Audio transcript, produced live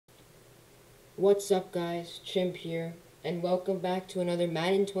What's up guys, Chimp here, and welcome back to another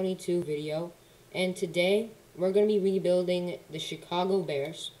Madden 22 video. And today, we're going to be rebuilding the Chicago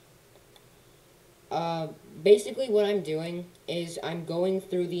Bears. Basically what I'm doing is I'm going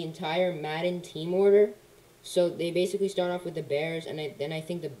through the entire Madden team order. So they basically start off with the Bears, and then I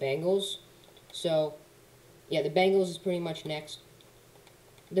think the Bengals. So, yeah, the Bengals is pretty much next.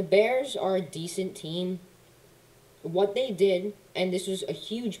 The Bears are a decent team. What they did, and this was a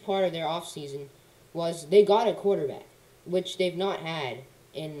huge part of their offseason, was they got a quarterback, which they've not had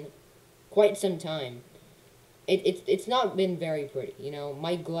in quite some time. It's not been very pretty, you know.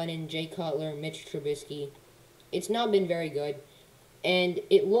 Mike Glennon, Jay Cutler, Mitch Trubisky. It's not been very good, and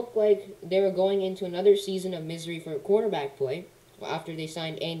it looked like they were going into another season of misery for quarterback play after they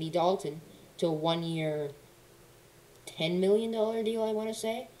signed Andy Dalton to a 1-year, $10 million deal, I want to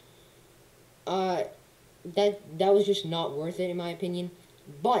say. That was just not worth it in my opinion.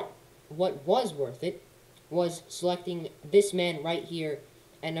 But what was worth it was selecting this man right here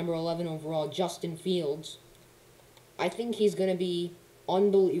at number 11 overall, Justin Fields. I think he's going to be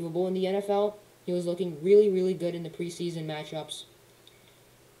unbelievable in the NFL. He was looking really, really good in the preseason matchups.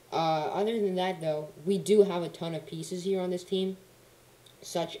 Other than that, though, we do have a ton of pieces here on this team,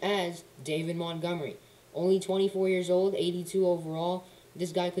 such as David Montgomery. Only 24 years old, 82 overall.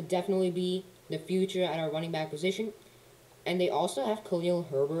 This guy could definitely be the future at our running back position. And they also have Khalil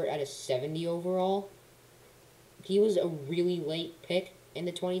Herbert at a 70 overall. He was a really late pick in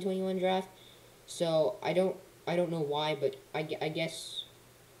the 2021 draft. So I don't know why, but I guess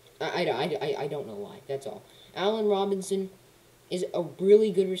I don't know why. That's all. Allen Robinson is a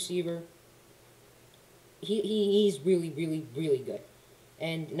really good receiver. He's really good.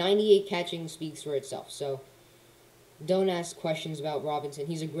 And 98 catching speaks for itself. So don't ask questions about Robinson.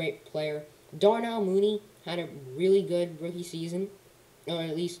 He's a great player. Darnell Mooney had a really good rookie season, or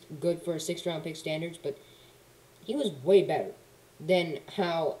at least good for 6th-round pick standards, but he was way better than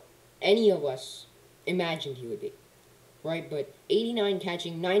how any of us imagined he would be, right? But 89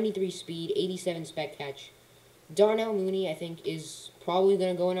 catching, 93 speed, 87 spec catch. Darnell Mooney, I think, is probably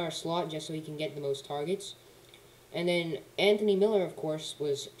going to go in our slot just so he can get the most targets. And then Anthony Miller, of course,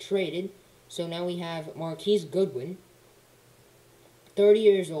 was traded, so now we have Marquise Goodwin, 30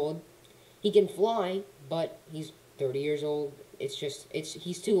 years old. He can fly, but he's 30 years old.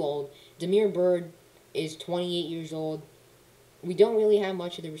 He's too old. Damiere Byrd is 28 years old. We don't really have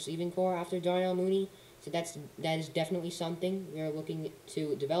much of the receiving core after Darnell Mooney, so that is definitely something we are looking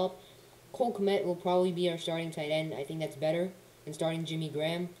to develop. Cole Kmet will probably be our starting tight end. I think that's better than starting Jimmy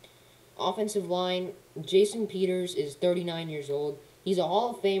Graham. Offensive line, Jason Peters is 39 years old. He's a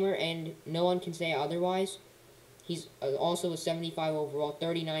Hall of Famer, and no one can say otherwise. He's also a 75 overall,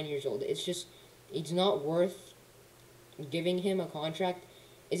 39 years old. It's not worth giving him a contract.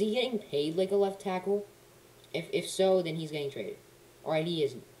 Is he getting paid like a left tackle? If so, then he's getting traded. Alright, he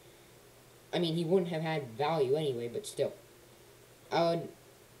isn't. I mean, he wouldn't have had value anyway, but still. I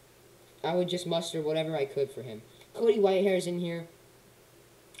would just muster whatever I could for him. Cody Whitehair's in here.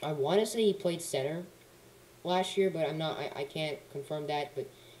 I want to say he played center last year, but I can't confirm that, but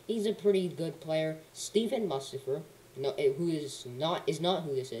he's a pretty good player. Stephen Mustafer, who is not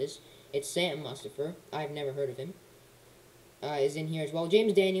who this is. It's Sam Mustafer. I've never heard of him. Is in here as well.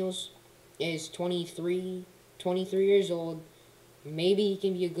 James Daniels is 23 years old. Maybe he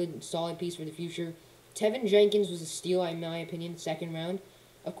can be a good, solid piece for the future. Tevin Jenkins was a steal, in my opinion, 2nd round.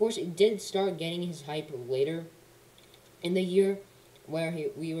 Of course, it did start getting his hype later in the year, where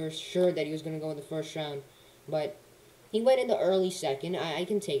we were sure that he was going to go in the 1st round. But he went in the early 2nd. I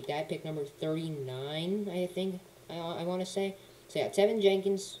can take that. Pick number 39, I think, I want to say. So yeah, Tevin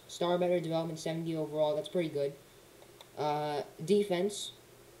Jenkins, star better development, 70 overall. That's pretty good. Defense,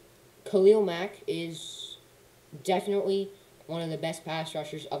 Khalil Mack is definitely one of the best pass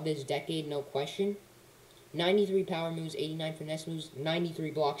rushers of this decade, no question. 93 power moves, 89 finesse moves,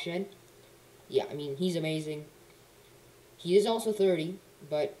 93 block shed. Yeah, I mean, he's amazing. He is also 30,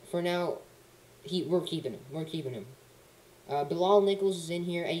 but for now, we're keeping him. We're keeping him. Bilal Nichols is in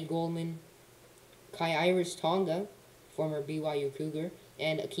here, Eddie Goldman, Iris Tonga, former BYU Cougar,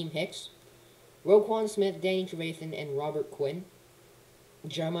 and Akeem Hicks. Roquan Smith, Danny Trevathan, and Robert Quinn.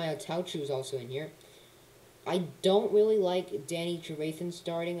 Jeremiah Tauchu is also in here. I don't really like Danny Trevathan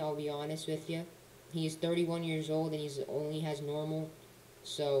starting, I'll be honest with you. He is 31 years old, and he only has normal.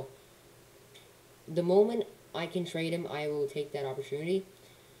 So, the moment I can trade him, I will take that opportunity.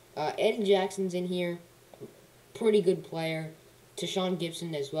 Eddie Jackson's in here. Pretty good player. Tashawn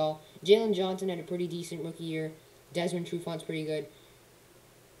Gibson as well. Jalen Johnson had a pretty decent rookie year. Desmond Trufant's pretty good.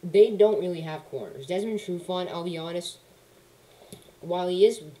 They don't really have corners. Desmond Trufant, I'll be honest, while he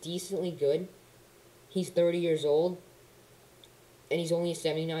is decently good, He's 30 years old, and he's only a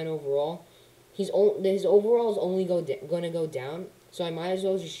 79 overall. His overall is only going to go down, so I might as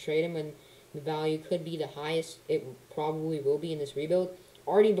well just trade him, and the value could be the highest it probably will be in this rebuild.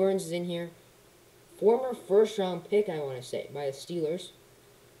 Artie Burns is in here. Former first-round pick, I want to say, by the Steelers.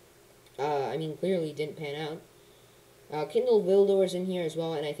 I mean, clearly didn't pan out. Kindle Vildor's in here as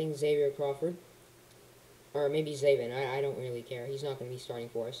well, and I think Xavier Crawford. Or maybe Zaven. I don't really care. He's not going to be starting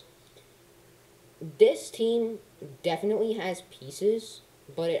for us. This team definitely has pieces,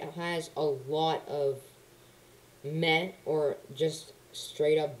 but it has a lot of meh or just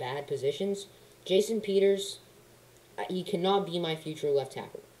straight-up bad positions. Jason Peters, he cannot be my future left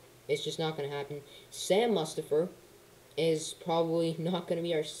tackle. It's just not going to happen. Sam Mustipher is probably not going to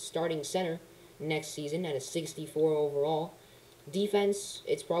be our starting center next season at a 64 overall. Defense,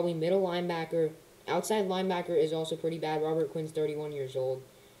 it's probably middle linebacker. Outside linebacker is also pretty bad. Robert Quinn's 31 years old.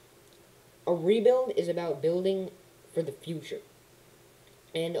 A rebuild is about building for the future.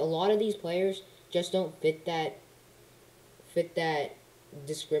 And a lot of these players just don't fit that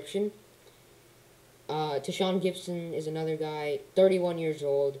description. Tashawn Gibson is another guy, 31 years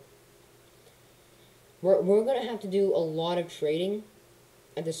old. We're going to have to do a lot of trading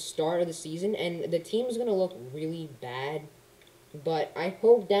at the start of the season, and the team is going to look really bad. But I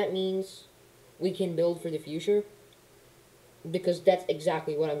hope that means we can build for the future, because that's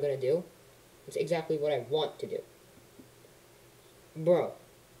exactly what I'm going to do. It's exactly what I want to do. Bro,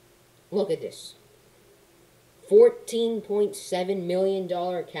 look at this. $14.7 million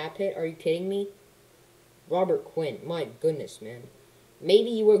cap hit. Are you kidding me? Robert Quinn, my goodness, man. Maybe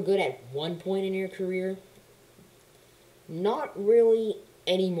you were good at one point in your career. Not really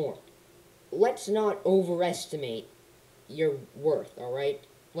anymore. Let's not overestimate your worth, alright?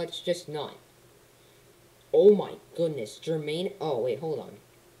 Let's just not. Oh my goodness, Jermaine. Oh, wait, hold on.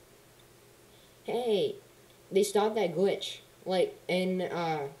 Hey, they stopped that glitch. Like, in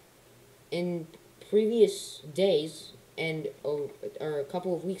previous days, and or a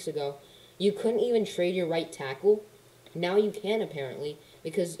couple of weeks ago, you couldn't even trade your right tackle. Now you can, apparently,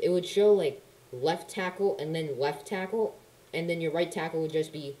 because it would show, like, left tackle and then left tackle, and then your right tackle would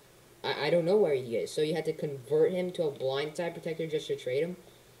just be, I don't know where he is. So you had to convert him to a blindside protector just to trade him.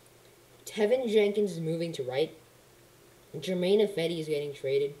 Tevin Jenkins is moving to right. Jermaine Ifedi is getting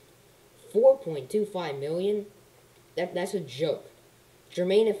traded. $4.25 million? That's a joke.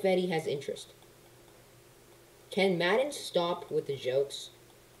 Jermaine Ifedi has interest. Can Madden stop with the jokes?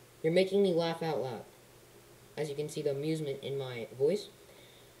 You're making me laugh out loud. As you can see, the amusement in my voice.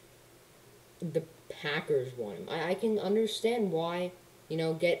 The Packers want him. I can understand why, you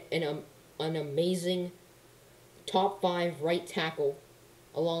know, get an amazing top 5 right tackle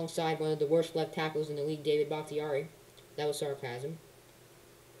alongside one of the worst left tackles in the league, David Bakhtiari. That was sarcasm.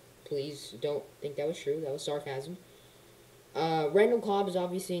 Please don't think that was true. That was sarcasm. Randall Cobb is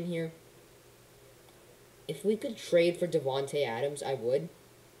obviously in here. If we could trade for Devontae Adams, I would.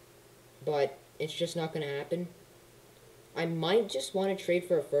 But it's just not going to happen. I might just want to trade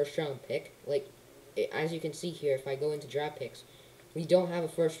for a first-round pick. Like, as you can see here, if I go into draft picks, we don't have a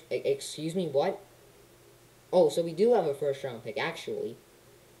first... Excuse me, what? Oh, so we do have a first-round pick, actually.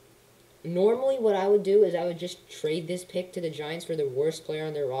 Normally, what I would do is I would just trade this pick to the Giants for the worst player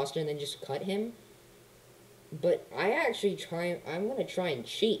on their roster and then just cut him. But I'm going to try and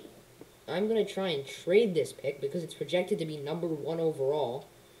cheat. I'm going to try and trade this pick because it's projected to be number 1 overall.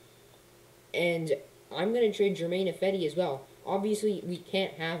 And I'm going to trade Jermaine Ifedi as well. Obviously, we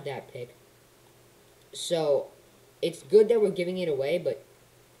can't have that pick. So, it's good that we're giving it away, but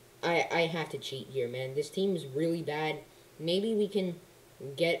I have to cheat here, man. This team is really bad. Maybe we can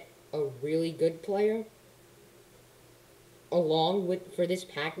get a really good player along with, for this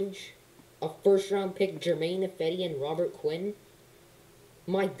package, a first-round pick, Jermaine Ifedi and Robert Quinn.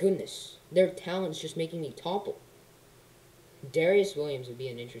 My goodness, their talent's just making me topple. Darius Williams would be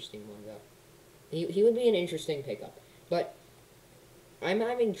an interesting one, though. He would be an interesting pickup. But I'm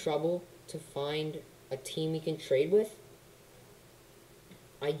having trouble to find a team we can trade with.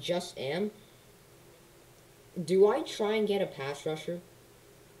 I just am. Do I try and get a pass rusher?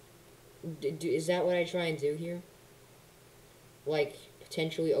 Is that what I try and do here? Like,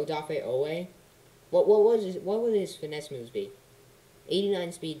 potentially Odafe Owe? What would his finesse moves be?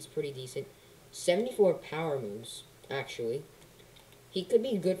 89 speed's pretty decent. 74 power moves, actually. He could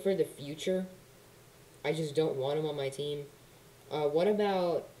be good for the future. I just don't want him on my team. What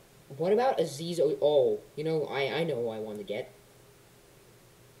about Aziz? Oh, you know, I know who I want to get.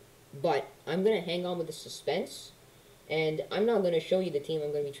 But I'm going to hang on with the suspense, and I'm not going to show you the team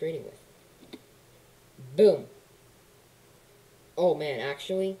I'm going to be trading with. Boom. Oh, man,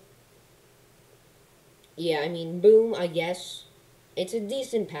 actually, Yeah, I mean, boom, I guess. It's a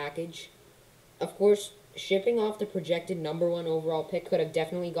decent package. Of course, shipping off the projected number one overall pick could have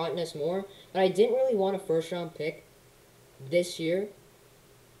definitely gotten us more, but I didn't really want a first round pick this year,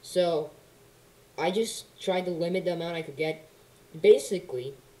 so I just tried to limit the amount I could get.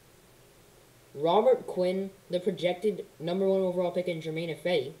 Basically, Robert Quinn, the projected number one overall pick in Jermaine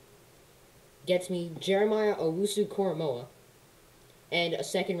Ifedi, gets me Jeremiah Owusu Koromoa and a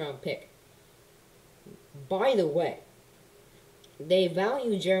second round pick. By the way, they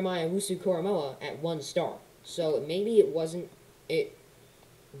value Jeremiah Owusu Koromoa at 1 star, so maybe it wasn't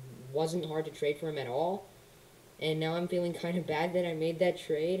hard to trade for him at all. And now I'm feeling kind of bad that I made that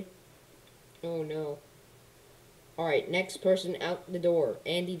trade. Oh no. Alright, next person out the door,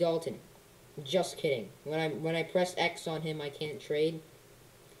 Andy Dalton. Just kidding. When I press X on him, I can't trade.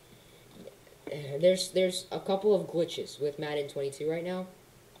 There's a couple of glitches with Madden 22 right now.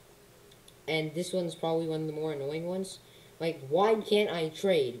 And this one's probably one of the more annoying ones. Like, why can't I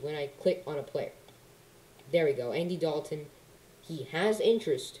trade when I click on a player? There we go, Andy Dalton. He has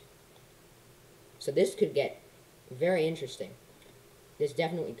interest. So this could get very interesting. This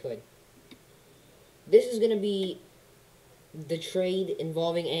definitely could. This is going to be the trade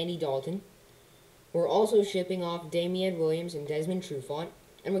involving Andy Dalton. We're also shipping off Damian Williams and Desmond Trufant.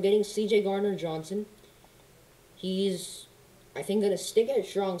 And we're getting C.J. Gardner-Johnson. He's, I think, going to stick at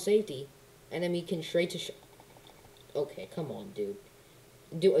strong safety. And then we can trade to... Okay, come on, dude.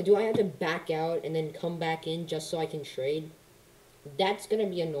 Do I have to back out and then come back in just so I can trade? That's going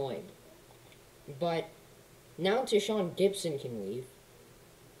to be annoying. But now Tashawn Gibson can leave.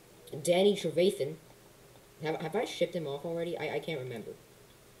 Danny Trevathan. Have I shipped him off already? I can't remember.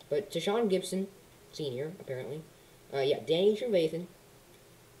 But Tashawn Gibson, senior, apparently. Yeah, Danny Trevathan.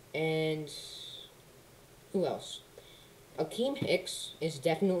 And who else? Akeem Hicks is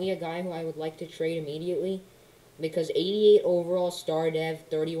definitely a guy who I would like to trade immediately. Because 88 overall star dev,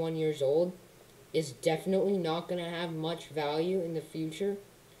 31 years old, is definitely not going to have much value in the future.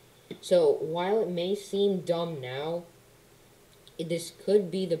 So, while it may seem dumb now, this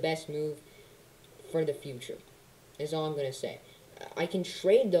could be the best move for the future, is all I'm going to say. I can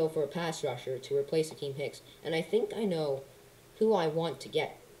trade, though, for a pass rusher to replace Akeem Hicks, and I think I know who I want to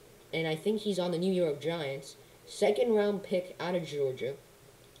get. And I think he's on the New York Giants. Second round pick out of Georgia,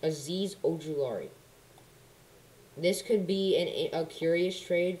 Azeez Ojulari. This could be a curious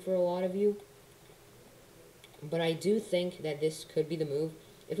trade for a lot of you, but I do think that this could be the move.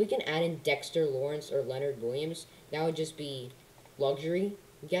 If we can add in Dexter Lawrence or Leonard Williams, that would just be luxury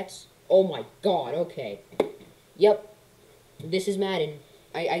gets. Oh my god, okay. Yep, this is Madden.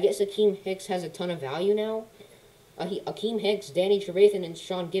 I guess Akeem Hicks has a ton of value now. Akeem Hicks, Danny Trevathan, and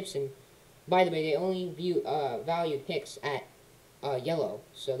Sean Gibson. By the way, they only valued Hicks at yellow,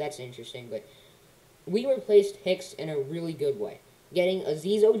 so that's interesting. But we replaced Hicks in a really good way. Getting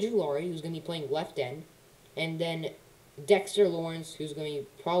Azeez Ojulari, who's going to be playing left end, and then Dexter Lawrence, who's going to be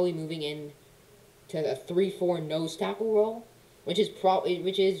probably moving in to a 3-4 nose tackle role, which is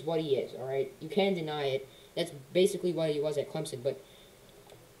what he is, alright? You can't deny it. That's basically what he was at Clemson, but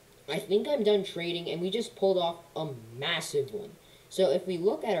I think I'm done trading, and we just pulled off a massive one. So if we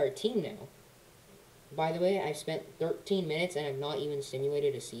look at our team now, by the way, I've spent 13 minutes and I've not even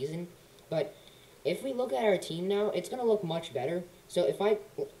simulated a season, but if we look at our team now, it's going to look much better. So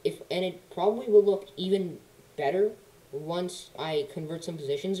and it probably will look even better once I convert some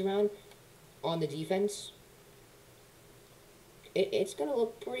positions around on the defense. It's going to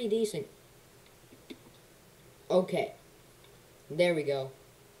look pretty decent. Okay. There we go.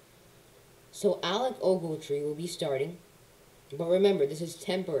 So Alec Ogletree will be starting. But remember, this is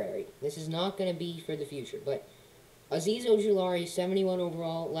temporary. This is not going to be for the future. But Azeez Ojulari, 71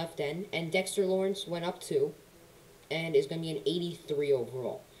 overall, left end. And Dexter Lawrence went up 2. And is going to be an 83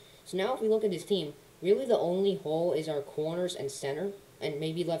 overall. So now if we look at this team, really the only hole is our corners and center. And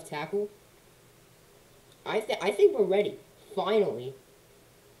maybe left tackle. I think we're ready, finally,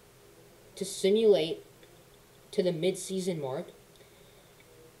 to simulate to the mid-season mark.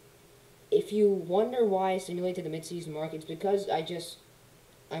 If you wonder why I simulate to the mid-season mark, it's because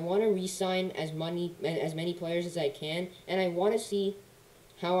I want to re-sign as many players as I can, and I want to see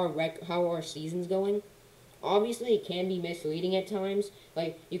how our season's going. Obviously, it can be misleading at times.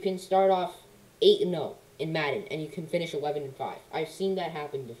 Like, you can start off 8-0 in Madden, and you can finish 11-5. I've seen that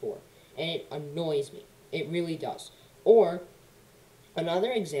happen before, and it annoys me. It really does. Or,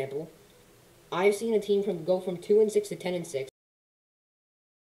 another example, I've seen a team go from 2-6 to 10-6.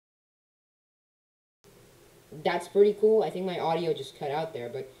 That's pretty cool. I think my audio just cut out there,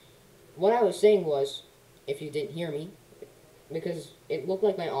 but what I was saying was, if you didn't hear me, because it looked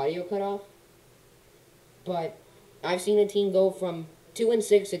like my audio cut off, But I've seen a team go from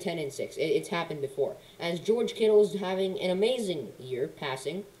 2-6 to 10-6. It's happened before. As George Kittle's having an amazing year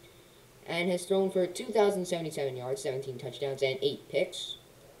passing, and has thrown for 2,077 yards, 17 touchdowns, and 8 picks.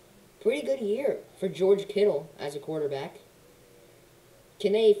 Pretty good year for George Kittle as a quarterback.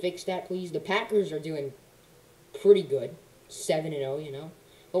 Can they fix that, please? The Packers are doing pretty good, 7-0, you know.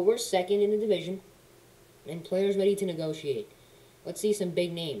 But we're second in the division, and players ready to negotiate. Let's see some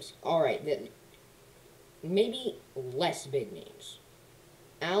big names. All right, maybe less big names.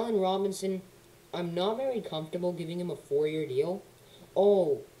 Allen Robinson, I'm not very comfortable giving him a 4-year deal.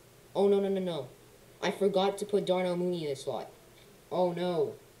 Oh, no. I forgot to put Darnell Mooney in the slot. Oh,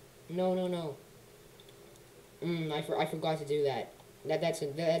 no. No. I forgot to do that. That's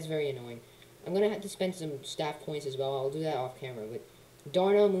very annoying. I'm going to have to spend some staff points as well. I'll do that off camera. But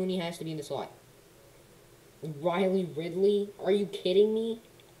Darnell Mooney has to be in the slot. Riley Ridley? Are you kidding me?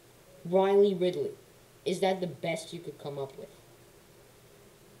 Riley Ridley. Is that the best you could come up with?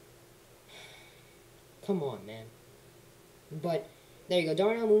 Come on, man. But there you go.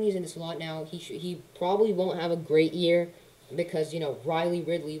 Darnell Mooney's in the slot now. He probably won't have a great year because, you know, Riley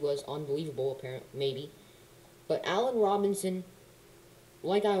Ridley was unbelievable, apparently, maybe. But Allen Robinson,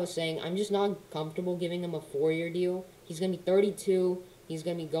 like I was saying, I'm just not comfortable giving him a 4-year deal. He's going to be 32. He's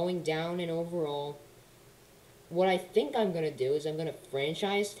going to be going down in overall. What I think I'm going to do is I'm going to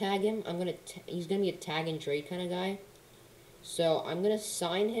franchise tag him. He's going to be a tag and trade kind of guy. So I'm going to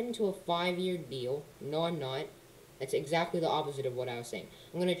sign him to a 5-year deal. No, I'm not. That's exactly the opposite of what I was saying.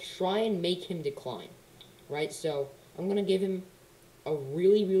 I'm going to try and make him decline. Right? So I'm going to give him a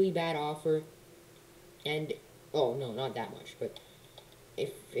really, really bad offer. And, oh, no, not that much. But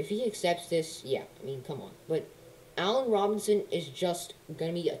if he accepts this, yeah, I mean, come on. But Allen Robinson is just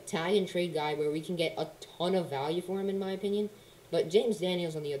going to be a tag and trade guy where we can get a ton of value for him, in my opinion. But James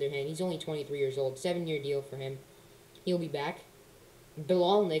Daniels, on the other hand, he's only 23 years old. 7-year deal for him. He'll be back.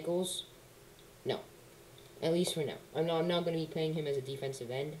 Bilal Nichols, no. At least for now. I'm not going to be playing him as a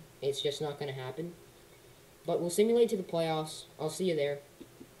defensive end. It's just not going to happen. But we'll simulate to the playoffs. I'll see you there.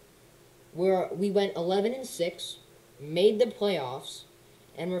 We went 11-6, made the playoffs,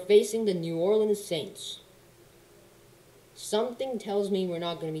 and we're facing the New Orleans Saints. Something tells me we're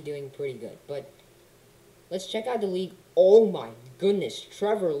not going to be doing pretty good. But let's check out the league. Oh my goodness,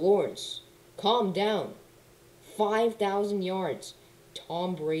 Trevor Lawrence. Calm down. 5,000 yards.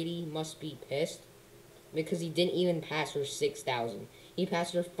 Tom Brady must be pissed because he didn't even pass for 6,000. He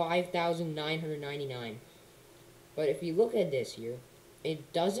passed for 5,999. But if you look at this here,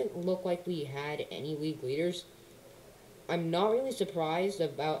 it doesn't look like we had any league leaders. I'm not really surprised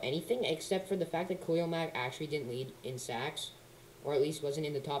about anything except for the fact that Khalil Mack actually didn't lead in sacks, or at least wasn't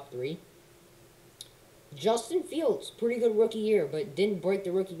in the top 3. Justin Fields, pretty good rookie year, but didn't break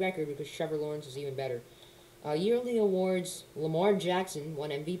the rookie record because Trevor Lawrence is even better. Yearly awards, Lamar Jackson won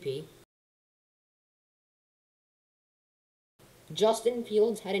MVP. Justin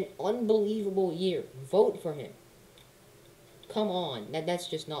Fields had an unbelievable year. Vote for him. Come on, that's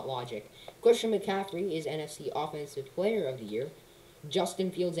just not logic. Christian McCaffrey is NFC Offensive Player of the Year.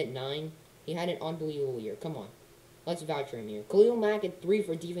 Justin Fields at 9. He had an unbelievable year. Come on. Let's vouch for him here. Khalil Mack at 3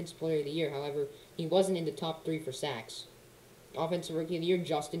 for Defensive Player of the Year. However, he wasn't in the top 3 for sacks. Offensive Rookie of the Year,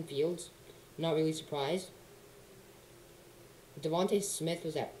 Justin Fields. Not really surprised. Devontae Smith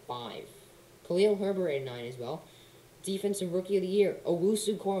was at 5. Khalil Herbert at 9 as well. Defensive Rookie of the Year,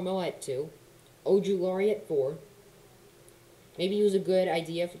 Owusu Koromoa at 2. Ojulari at 4. Maybe it was a good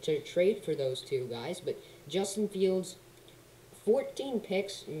idea to trade for those two guys, but Justin Fields, 14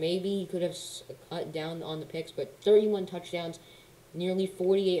 picks. Maybe he could have cut down on the picks, but 31 touchdowns, nearly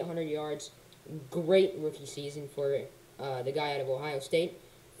 4,800 yards. Great rookie season for the guy out of Ohio State.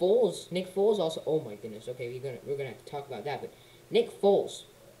 Nick Foles also. Oh my goodness. Okay, we're gonna have to talk about that, but Nick Foles,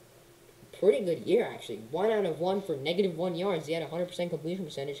 pretty good year actually. 1 out of 1 for -1 yards. He had a 100% completion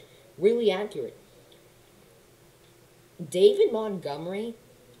percentage. Really accurate. David Montgomery,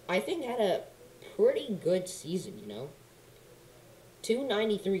 I think, had a pretty good season, you know.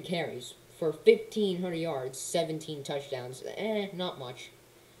 293 carries for 1,500 yards, 17 touchdowns. Not much.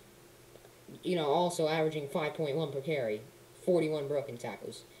 You know, also averaging 5.1 per carry, 41 broken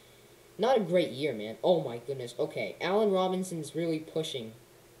tackles. Not a great year, man. Oh my goodness. Okay, Allen Robinson's really pushing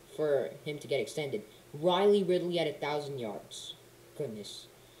for him to get extended. Riley Ridley at 1,000 yards. Goodness.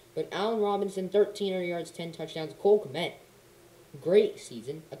 But Allen Robinson, 1,300 yards, 10 touchdowns. Cole Kmet, great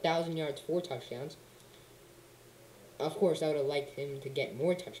season, 1,000 yards, 4 touchdowns. Of course, I would have liked him to get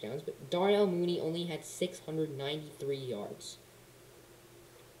more touchdowns, but Darnell Mooney only had 693 yards.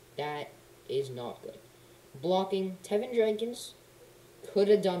 That is not good. Blocking, Tevin Jenkins could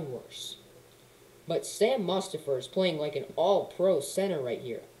have done worse. But Sam Mustipher is playing like an all-pro center right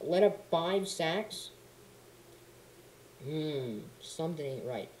here. Let up 5 sacks? Something ain't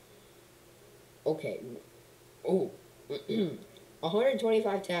right. Okay. Oh.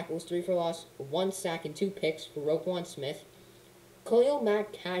 125 tackles, 3 for loss, 1 sack, and 2 picks for Roquan Smith. Khalil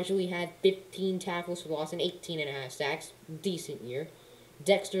Mack casually had 15 tackles for loss and 18.5 sacks. Decent year.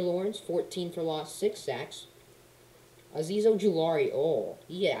 Dexter Lawrence, 14 for loss, 6 sacks. Azeez Ojulari,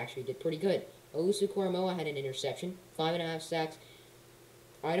 he actually did pretty good. Owusu Koromoa had an interception, 5.5 sacks.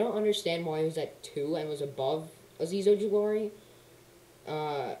 I don't understand why he was at 2 and was above Azeez Ojulari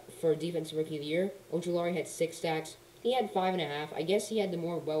for Defensive Rookie of the Year. Ojulari had 6 sacks. He had 5.5. I guess he had the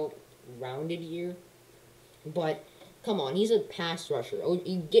more well-rounded year. But, come on, he's a pass rusher.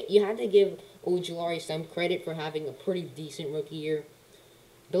 You had to give Ojulari some credit for having a pretty decent rookie year.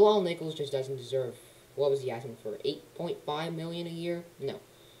 Bilal Nichols just doesn't deserve, what was he asking for, $8.5 million a year? No.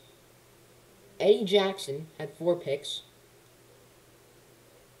 Eddie Jackson had 4 picks.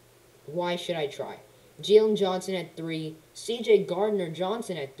 Why should I try? Jalen Johnson had 3. C.J.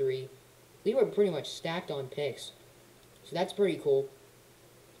 Gardner-Johnson had 3. We were pretty much stacked on picks. So that's pretty cool.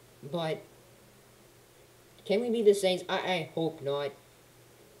 But can we beat the Saints? I hope not.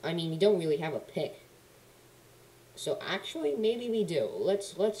 I mean, we don't really have a pick. So actually, maybe we do.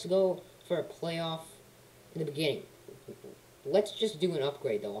 Let's go for a playoff in the beginning. Let's just do an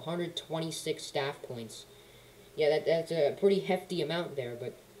upgrade, though. 126 staff points. Yeah, that's a pretty hefty amount there,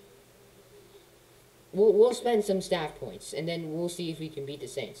 but we'll spend some staff points, and then we'll see if we can beat the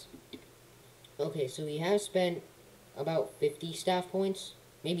Saints. Okay, so we have spent about 50 staff points.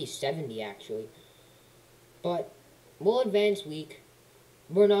 Maybe 70, actually. But we'll advance week.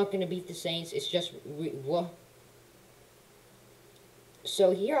 We're not going to beat the Saints. It's just...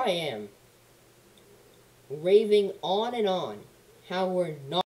 So here I am, raving on and on how we're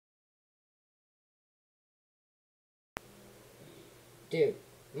not... Dude,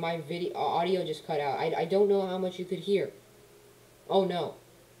 my audio just cut out. I don't know how much you could hear. Oh no.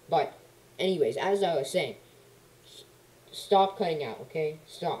 But, anyways, as I was saying, stop cutting out, okay?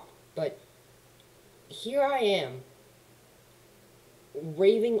 Stop. But, here I am,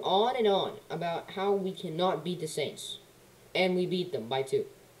 raving on and on about how we cannot beat the Saints. And we beat them by 2.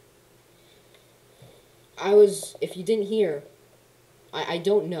 If you didn't hear, I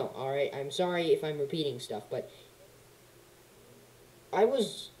don't know, alright? I'm sorry if I'm repeating stuff, but I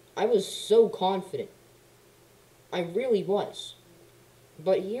was so confident. I really was.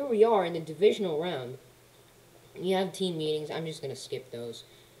 But here we are in the divisional round. You have team meetings. I'm just going to skip those.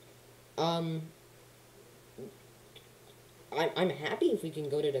 I'm happy if we can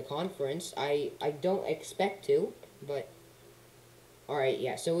go to the conference. I don't expect to, but... Alright,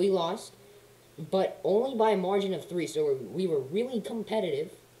 yeah, so we lost, but only by a margin of 3, so we were really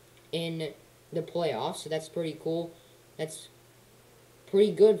competitive in the playoffs, so that's pretty cool. That's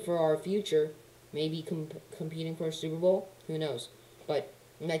pretty good for our future, maybe competing for a Super Bowl, who knows. But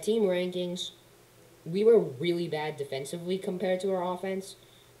in my team rankings, we were really bad defensively compared to our offense,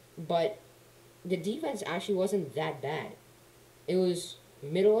 but the defense actually wasn't that bad. It was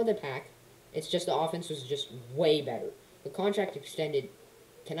middle of the pack, it's just the offense was just way better. The contract extended.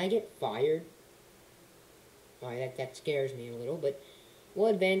 Can I get fired? Alright, that scares me a little, but we'll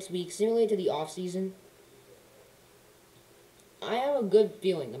advance week. Similarly to the offseason, I have a good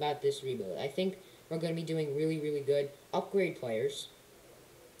feeling about this rebuild. I think we're going to be doing really, really good. Upgrade players.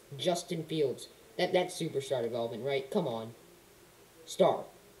 Justin Fields. That's superstar development, right? Come on. Star.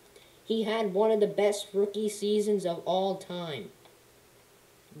 He had one of the best rookie seasons of all time.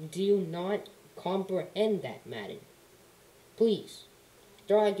 Do you not comprehend that, Madden? Please.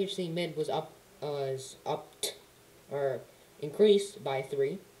 Throw accuracy mid was increased by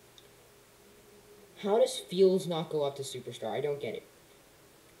 3. How does Fields not go up to superstar? I don't get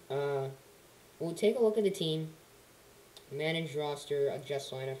it. We'll take a look at the team. Manage roster,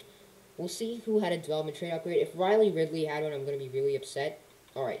 adjust lineup. We'll see who had a development trade upgrade. If Riley Ridley had one, I'm going to be really upset.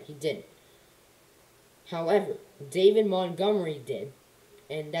 Alright, he didn't. However, David Montgomery did.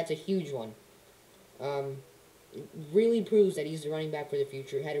 And that's a huge one. Really proves that he's the running back for the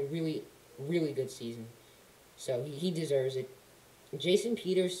future. He had a really, really good season. So he deserves it. Jason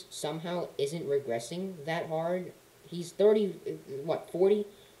Peters somehow isn't regressing that hard. He's 40?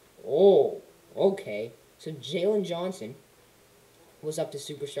 Oh, okay. So Jalen Johnson was up to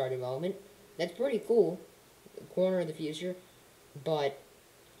superstar development. That's pretty cool. Corner of the future. But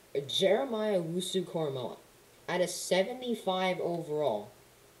Jeremiah Owusu-Koramoah, at a 75 overall,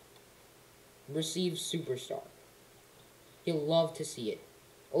 received superstar. You'll love to see it.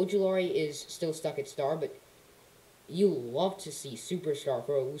 Ojulari is still stuck at star, but you love to see superstar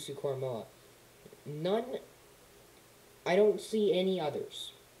for Owusu-Koramoah. None. I don't see any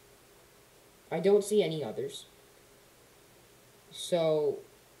others. I don't see any others. So,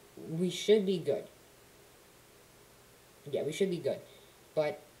 we should be good. Yeah, we should be good.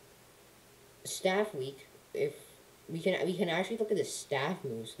 But staff week, if we can actually look at the staff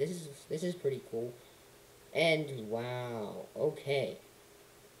moves. This is pretty cool. And wow, okay.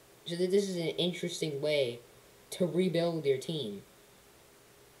 So this is an interesting way to rebuild your team.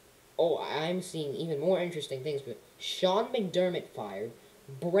 Oh, I'm seeing even more interesting things. But Sean McDermott fired.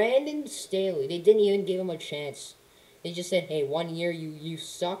 Brandon Staley. They didn't even give him a chance. They just said, "Hey, 1 year you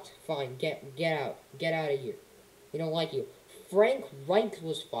sucked. Fine, get out of here. We don't like you." Frank Reich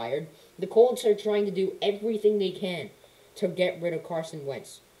was fired. The Colts are trying to do everything they can to get rid of Carson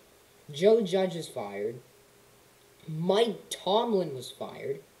Wentz. Joe Judge is fired. Mike Tomlin was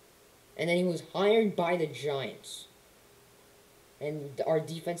fired. And then he was hired by the Giants. And our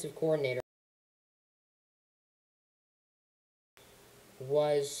defensive coordinator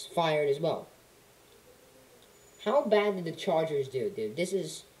was fired as well. How bad did the Chargers do, dude? This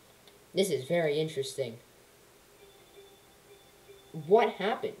is very interesting. What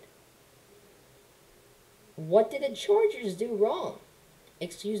happened? What did the Chargers do wrong?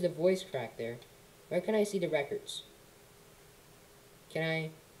 Excuse the voice crack there. Where can I see the records? Can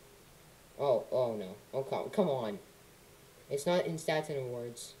I? Oh no. Oh, come on. It's not in stats and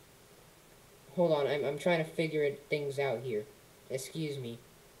awards. Hold on, I'm trying to figure things out here. Excuse me.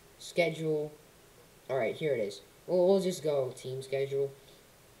 Schedule. Alright, here it is. We'll just go team schedule.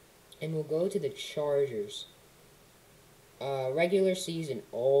 And we'll go to the Chargers. Regular season.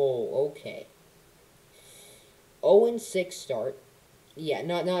 Oh, okay. 0-6 start. Yeah,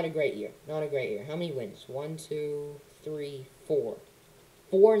 not a great year. Not a great year. How many wins? 1, 2, 3, 4.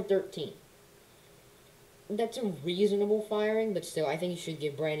 4-13. That's a reasonable firing, but still, I think you should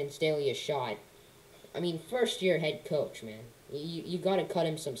give Brandon Staley a shot. I mean, first year head coach, man. You gotta cut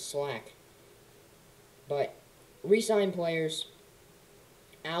him some slack. But, re-sign players.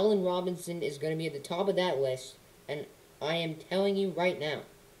 Allen Robinson is gonna be at the top of that list, and I am telling you right now,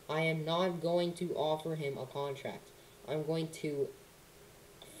 I am not going to offer him a contract. I'm going to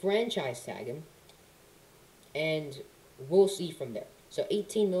franchise tag him, and we'll see from there. So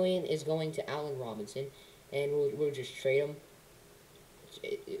 $18 million is going to Allen Robinson, and we'll just trade him.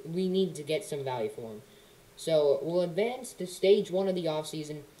 We need to get some value for him. So we'll advance to stage 1 of the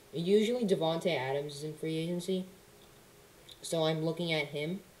offseason. Usually Devontae Adams is in free agency, so I'm looking at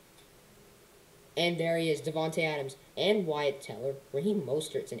him. And there he is, Devontae Adams and Wyatt Teller. Raheem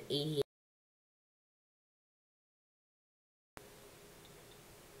Mostert's an 88.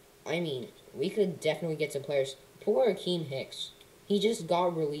 I mean, we could definitely get some players. Poor Akeem Hicks. He just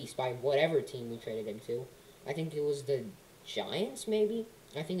got released by whatever team we traded him to. I think it was the Giants, maybe?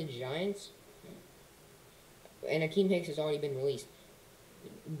 I think the Giants. And Akeem Hicks has already been released.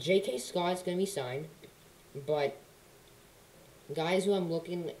 J.K. Scott's going to be signed. But guys who I'm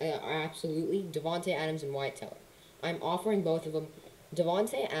looking are absolutely Devontae Adams and Wyatt Teller. I'm offering both of them.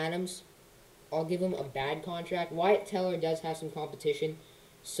 Devontae Adams, I'll give him a bad contract. Wyatt Teller does have some competition.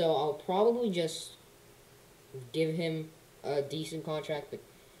 So I'll probably just give him a decent contract. But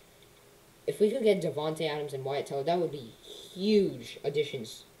if we could get Devontae Adams and Wyatt Teller, that would be huge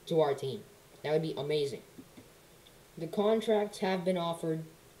additions to our team. That would be amazing. The contracts have been offered.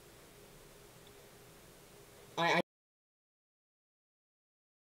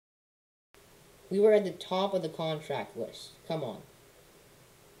 We were at the top of the contract list. Come on.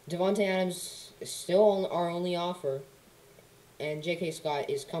 Devontae Adams is still our only offer. And J.K. Scott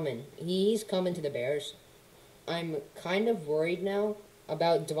is coming. He's coming to the Bears. I'm kind of worried now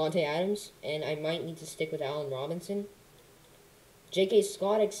about Devontae Adams, and I might need to stick with Allen Robinson. J.K.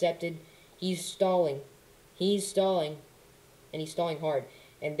 Scott accepted. He's stalling. He's stalling. And he's stalling hard.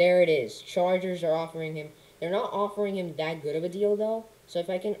 And there it is. Chargers are offering him. They're not offering him that good of a deal, though. So if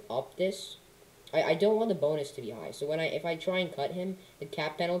I can up this, I don't want the bonus to be high. So if I try and cut him, the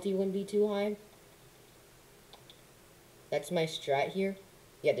cap penalty wouldn't be too high. That's my strat here.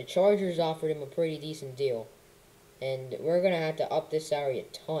 Yeah, the Chargers offered him a pretty decent deal. And we're going to have to up this salary a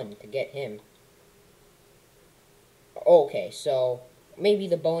ton to get him. Okay, so maybe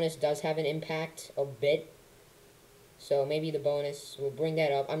the bonus does have an impact a bit. So maybe the bonus will bring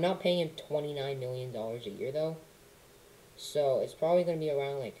that up. I'm not paying him $29 million a year, though. So it's probably going to be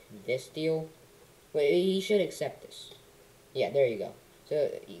around, like, this deal. But he should accept this. Yeah, there you go.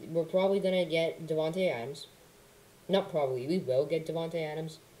 So we're probably going to get Devontae Adams. Not probably. We will get Devontae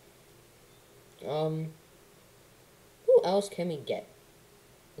Adams. Who else can we get?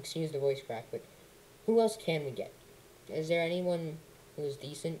 Excuse the voice crack, but who else can we get? Is there anyone who's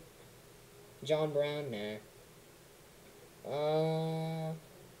decent? John Brown, nah.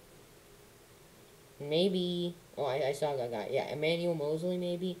 Maybe. Oh, I saw that guy. Yeah, Emmanuel Mosley,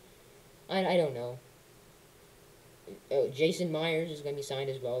 maybe. I don't know. Oh, Jason Myers is going to be signed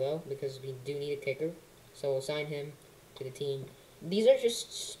as well, though, because we do need a kicker. So we'll sign him to the team. These are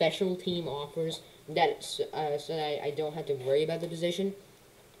just special team offers that so that I don't have to worry about the position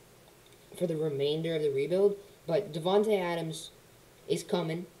for the remainder of the rebuild. But Devontae Adams is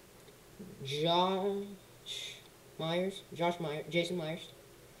coming. Josh Myers, Jason Myers.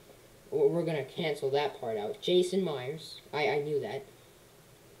 We're gonna cancel that part out. Jason Myers, I knew that,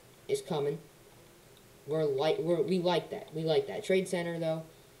 is coming. We like that. We like that. Trade center though.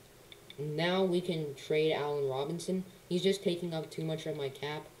 Now we can trade Allen Robinson. He's just taking up too much of my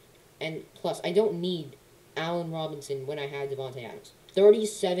cap, and plus I don't need Allen Robinson when I have Devontae Adams.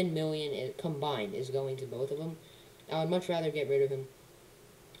 37 million combined is going to both of them. I would much rather get rid of him.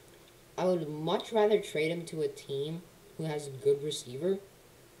 I would much rather trade him to a team who has a good receiver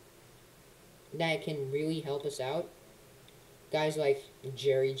that can really help us out. Guys like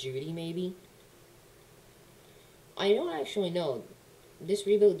Jerry Jeudy, maybe. I don't actually know. This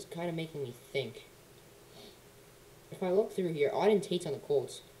rebuild's kind of making me think. If I look through here, Auden Tate's on the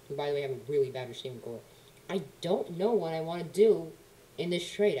Colts, who, by the way, have a really bad receiving core. I don't know what I want to do in this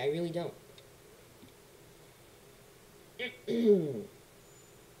trade. I really don't.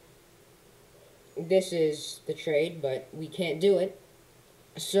 This is the trade, but we can't do it.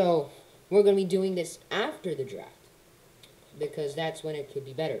 So, we're going to be doing this after the draft, because that's when it could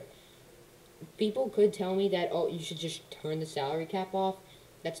be better. People could tell me that, oh, you should just turn the salary cap off.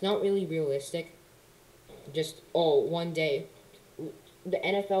 That's not really realistic. Just, oh, one day, the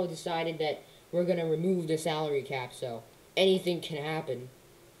NFL decided that we're going to remove the salary cap, so anything can happen.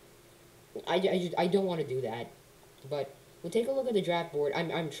 I don't want to do that. But we'll take a look at the draft board.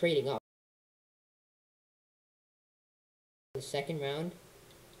 I'm trading up. The second round,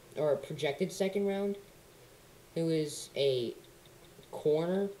 or a projected second round, who is a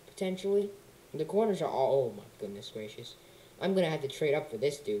corner, potentially. The corners are all, oh my goodness gracious. I'm going to have to trade up for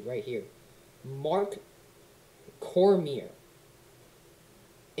this dude right here. Mark Cormier.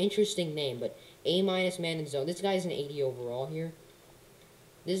 Interesting name, but A- man in zone. This guy's an 80 overall here.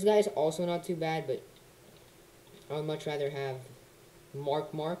 This guy's also not too bad, but I would much rather have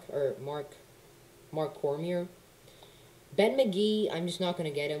Mark Cormier. Ben McGee, I'm just not going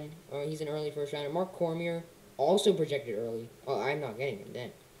to get him. He's an early first rounder. Mark Cormier, also projected early. Oh, I'm not getting him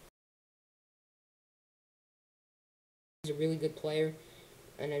then. He's a really good player,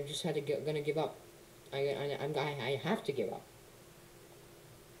 and I just gonna give up. I have to give up.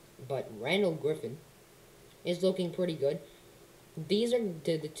 But Randall Griffin is looking pretty good. These are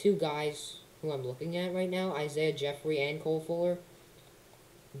the two guys who I'm looking at right now, Isaiah Jeffrey and Cole Fuller.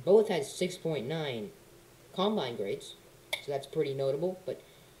 Both had 6.9 combine grades, so that's pretty notable, but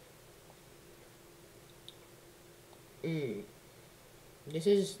this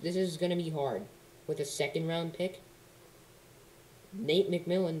is gonna be hard with a second round pick. Nate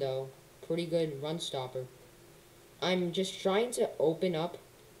McMillan, though, pretty good run stopper. I'm just trying to open up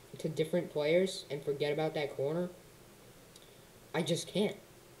to different players and forget about that corner. I just can't.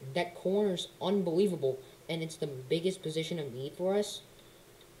 That corner's unbelievable, and it's the biggest position of need for us.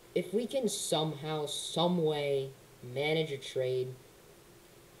 If we can somehow, some way, manage a trade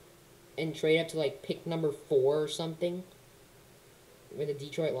and trade up to, like, pick number 4 or something with the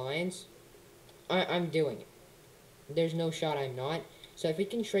Detroit Lions, I'm doing it. There's no shot I'm not. So if we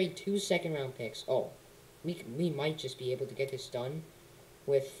can trade 2 second-round picks, we might just be able to get this done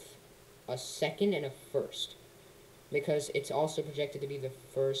with a second and a first. Because it's also projected to be the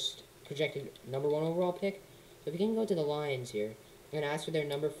first projected number 1 overall pick. So if we can go to the Lions here and ask for their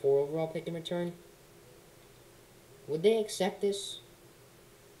number 4 overall pick in return, would they accept this?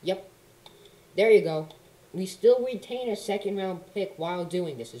 Yep. There you go. We still retain a second-round pick while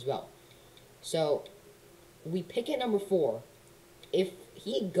doing this as well. So we pick at number 4. If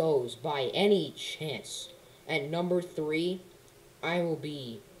he goes by any chance at number 3, I will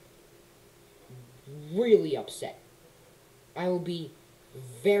be really upset. I will be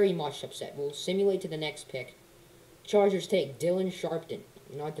very much upset. We'll simulate to the next pick. Chargers take Dylan Sharpton.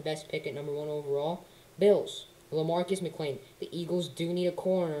 Not the best pick at number 1 overall. Bills, LaMarcus McClain. The Eagles do need a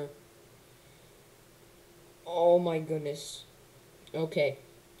corner. Oh my goodness. Okay.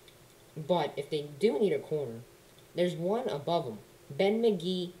 But if they do need a corner, there's one above them. Ben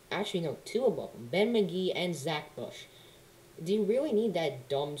McGee. Actually, no, 2 above them. Ben McGee and Zach Bush. Do you really need that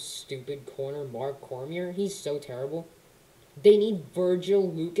dumb, stupid corner, Mark Cormier? He's so terrible. They need Virgil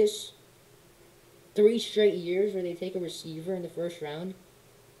Lucas. 3 straight years where they take a receiver in the first round.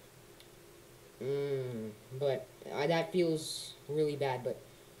 But that feels really bad. But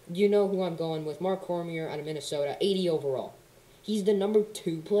you know who I'm going with? Mark Cormier out of Minnesota, 80 overall. He's the number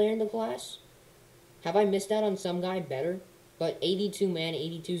 2 player in the class. Have I missed out on some guy better? But 82 man,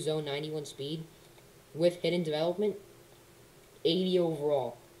 82 zone, 91 speed with hidden development, 80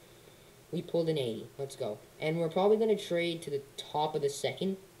 overall. We pulled an 80. Let's go. And we're probably going to trade to the top of the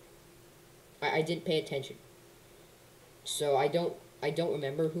second. I didn't pay attention. So I don't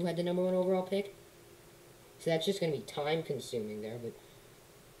remember who had the number 1 overall pick. So that's just going to be time consuming there, but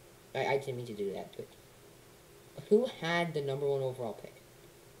I didn't mean to do that. But who had the number 1 overall pick?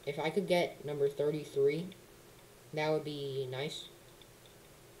 If I could get number 33, that would be nice.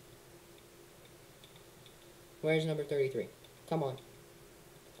 Where's number 33? Come on.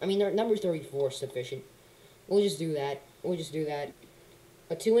 I mean, number 34 is sufficient. We'll just do that.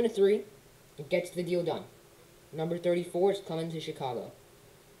 A 2 and a 3 gets the deal done. Number 34 is coming to Chicago.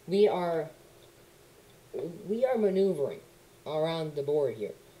 We are maneuvering around the board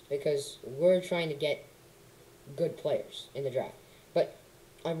here because we're trying to get good players in the draft. But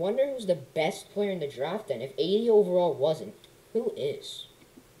I wonder who's the best player in the draft then. If 80 overall wasn't, who is?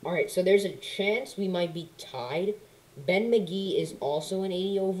 Alright, so there's a chance we might be tied. Ben McGee is also an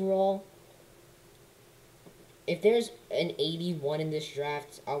 80 overall. If there's an 81 in this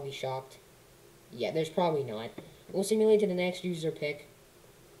draft, I'll be shocked. Yeah, there's probably not. We'll simulate to the next user pick,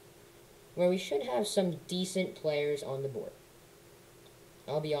 where we should have some decent players on the board.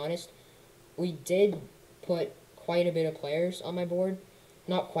 I'll be honest, we did put quite a bit of players on my board.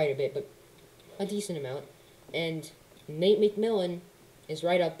 Not quite a bit, but a decent amount. And Nate McMillan is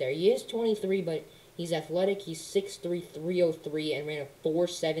right up there. He is 23, but he's athletic. He's 6'3", 303, and ran a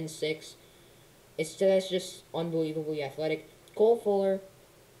 4.76. That's just unbelievably athletic. Cole Fuller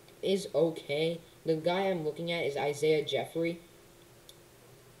is okay. The guy I'm looking at is Isaiah Jeffrey.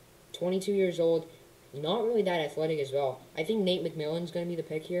 22 years old. Not really that athletic as well. I think Nate McMillan's going to be the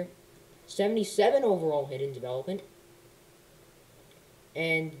pick here. 77 overall hidden development.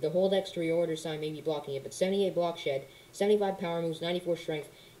 And the hold X reorder sign may be blocking it, but 78 block shed, 75 power moves, 94 strength.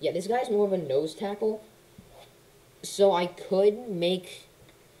 Yeah, this guy's more of a nose tackle. So I could make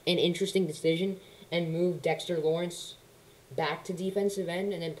an interesting decision and move Dexter Lawrence back to defensive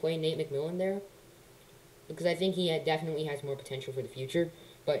end and then play Nate McMillan there. Because I think he definitely has more potential for the future.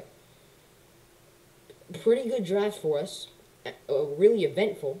 But pretty good draft for us. Really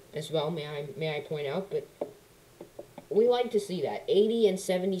eventful as well, may I point out. But we like to see that. 80 and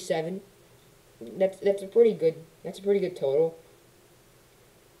 77. That's a pretty good total.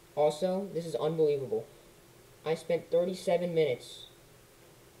 Also, this is unbelievable. I spent 37 minutes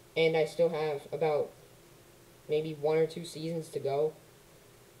and I still have about maybe 1 or 2 seasons to go.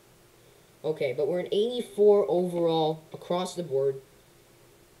 Okay, but we're an 84 overall across the board.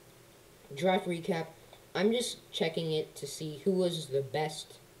 Draft recap. I'm just checking it to see who was the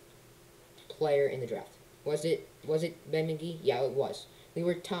best player in the draft. Was it Ben McGee? Yeah, it was. We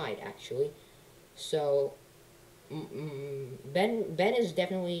were tied, actually. So, Ben is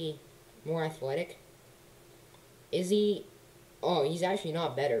definitely more athletic. Is he? Oh, he's actually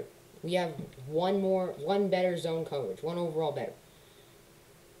not better. We have one better zone coverage, 1 overall better.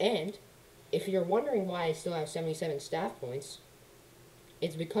 And if you're wondering why I still have 77 staff points,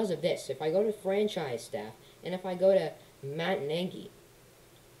 it's because of this. If I go to franchise staff, and if I go to Matt Nagy,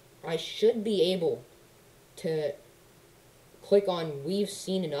 I should be able to click on We've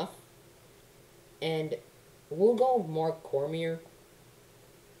Seen Enough, and we'll go Mark Cormier.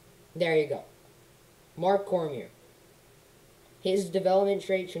 There you go. Mark Cormier. His development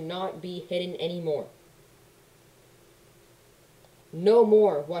trait should not be hidden anymore. No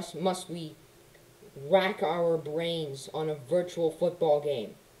more must we rack our brains on a virtual football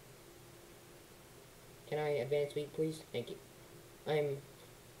game. Can I advance speak, please? Thank you.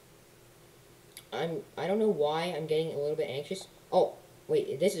 I don't know why I'm getting a little bit anxious. Oh,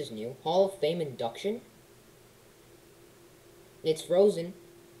 wait, this is new. Hall of Fame induction? It's frozen.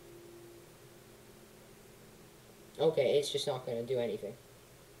 Okay, it's just not going to do anything.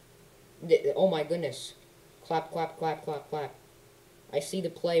 Oh my goodness. Clap, clap, clap, clap, clap. I see the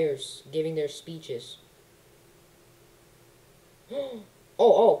players giving their speeches.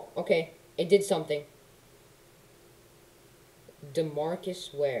 Oh, okay. It did something.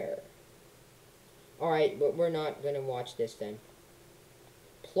 DeMarcus Ware. Alright, but we're not going to watch this then.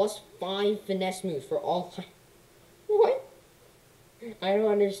 +5 finesse moves for all... What? I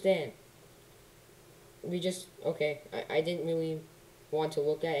don't understand. We just... Okay, I didn't really want to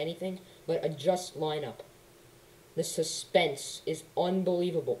look at anything, but adjust lineup. The suspense is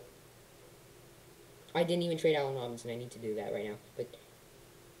unbelievable. I didn't even trade Allen Robinson. I need to do that right now. But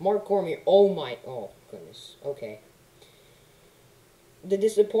Mark Cormier. Oh my. Oh goodness. Okay. The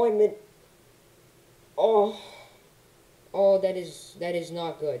disappointment. Oh. Oh, that is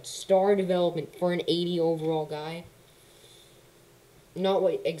not good. Star development for an 80 overall guy. Not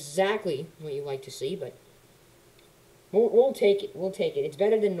what exactly what you like to see, but we'll take it. We'll take it. It's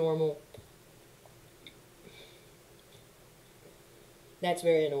better than normal. That's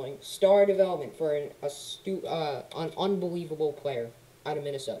very annoying. Star development for an unbelievable player out of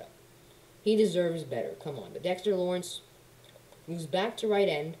Minnesota. He deserves better. Come on. But Dexter Lawrence moves back to right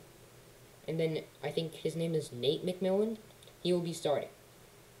end, and then I think his name is Nate McMillan. He will be starting.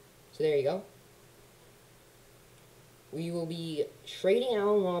 So there you go. We will be trading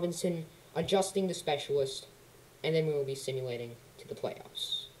Allen Robinson, adjusting the specialist, and then we will be simulating to the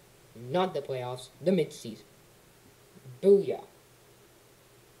playoffs. Not the playoffs, the midseason. Booyah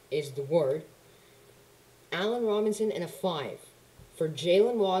is the word. Allen Robinson and a 5 for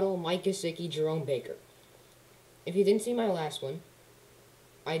Jalen Waddle, Mike Gesicki, Jerome Baker. If you didn't see my last one,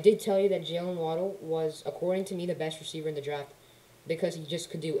 I did tell you that Jalen Waddle was, according to me, the best receiver in the draft because he just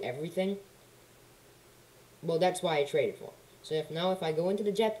could do everything. Well, that's why I traded for him. So if I go into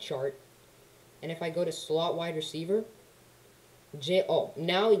the depth chart, and if I go to slot wide receiver,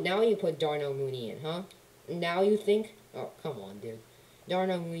 now you put Darnell Mooney in, huh? Now you think, oh, come on, dude.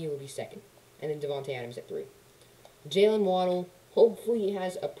 Darnell Mooney will be second, and then Devontae Adams at 3. Jalen Waddle, hopefully he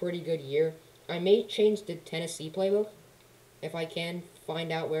has a pretty good year. I may change the Tennessee playbook, if I can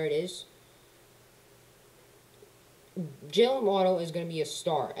find out where it is. Jalen Waddle is going to be a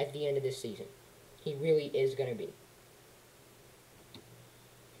star at the end of this season. He really is going to be.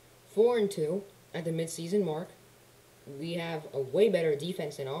 4-2 at the midseason mark. We have a way better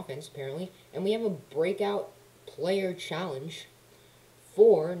defense than offense, apparently. And we have a breakout player challenge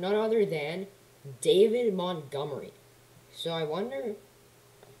for none other than David Montgomery. So I wonder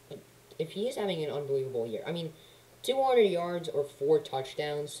if he is having an unbelievable year. I mean, 200 yards or 4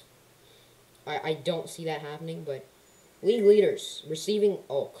 touchdowns. I don't see that happening, but league leaders, receiving,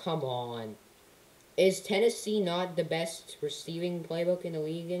 oh, come on. Is Tennessee not the best receiving playbook in the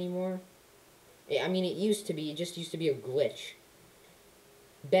league anymore? I mean, it used to be. It just used to be a glitch.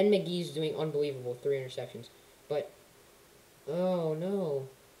 Ben McGee's doing unbelievable 3 interceptions. But, oh, no.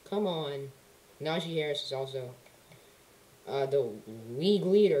 Come on. Najee Harris is also the league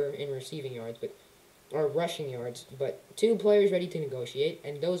leader in receiving yards, or rushing yards. But 2 players ready to negotiate,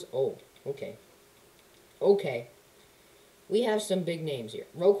 and those, oh, okay. Okay. We have some big names here.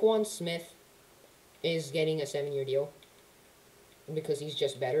 Roquan Smith is getting a 7-year deal because he's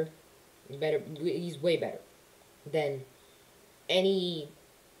just better. He's way better than any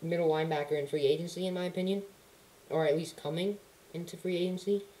middle linebacker in free agency, in my opinion, or at least coming into free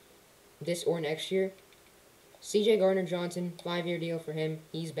agency this or next year. C.J. Gardner-Johnson, 5-year deal for him.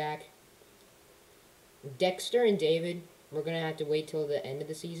 He's back. Dexter and David, we're going to have to wait till the end of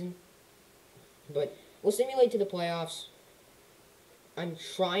the season. But we'll simulate to the playoffs. I'm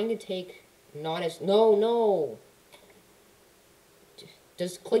trying to take No.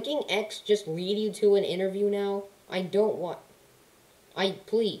 Does clicking X just lead you to an interview now? I don't want...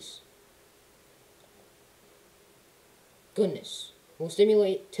 Please. Goodness. We'll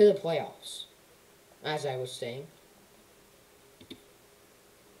simulate to the playoffs. As I was saying.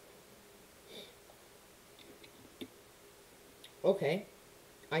 Okay.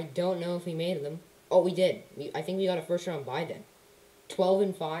 I don't know if we made them. Oh, we did. I think we got a first round bye then.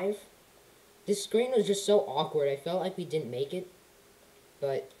 12-5. This screen was just so awkward. I felt like we didn't make it.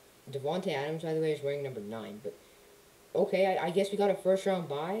 But Devontae Adams, by the way, is wearing number 9. But okay, I guess we got a first round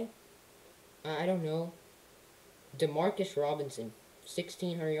bye. I don't know. Demarcus Robinson,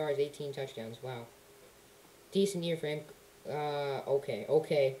 1,600 yards, 18 touchdowns. Wow. Decent year for him. Okay.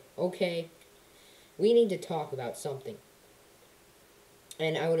 We need to talk about something.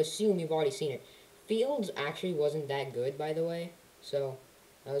 And I would assume you've already seen it. Fields actually wasn't that good, by the way. So,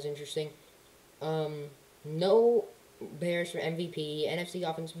 that was interesting. No Bears for MVP. NFC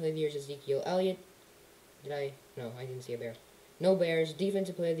Offensive Player of the Year is Ezekiel Elliott. No, I didn't see a Bear. No Bears.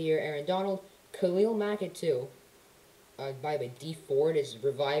 Defensive Player of the Year, Aaron Donald. Khalil Mack at 2. By the way, D Ford is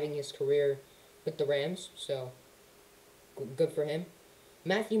reviving his career with the Rams, so good for him.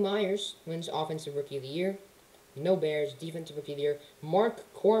 Matthew Myers wins Offensive Rookie of the Year. No Bears. Defensive Rookie of the Year,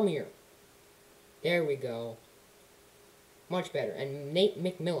 Mark Cormier. There we go. Much better. And Nate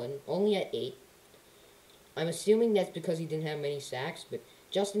McMillan, only at 8. I'm assuming that's because he didn't have many sacks, but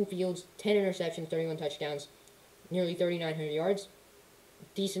Justin Fields, 10 interceptions, 31 touchdowns, nearly 3,900 yards.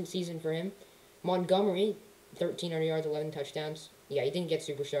 Decent season for him. Montgomery, 1,300 yards, 11 touchdowns. Yeah, he didn't get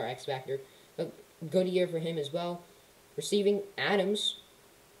Superstar X Factor, but good year for him as well. Receiving, Adams,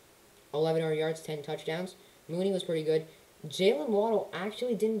 1,100 yards, 10 touchdowns. Mooney was pretty good. Jalen Waddle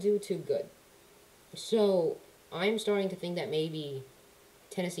actually didn't do too good. So, I'm starting to think that maybe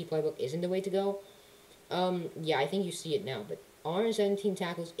Tennessee playbook isn't the way to go. Yeah, I think you see it now. But 117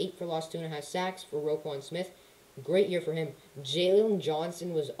 tackles, 8 for loss, 2.5 sacks for Roquan Smith. Great year for him. Jalen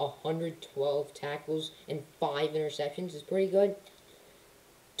Johnson was 112 tackles and 5 interceptions. Is pretty good.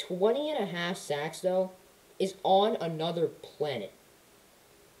 20.5 sacks, though, is on another planet.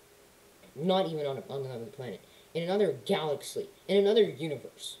 Not even on another planet. In another galaxy. In another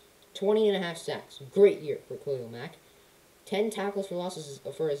universe. 20.5 sacks. Great year for Khalil Mack. 10 tackles for losses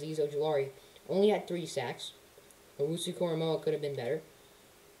for Azeez Ojulari. Only had 3 sacks. Owusu Koromoa could have been better.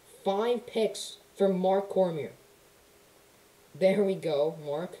 5 picks for Mark Cormier. There we go,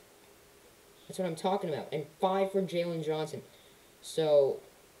 Mark. That's what I'm talking about. And 5 for Jalen Johnson. So,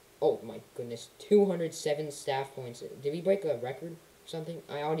 oh my goodness, 207 staff points. Did we break a record or something?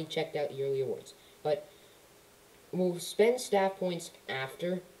 I already checked out yearly awards. But we'll spend staff points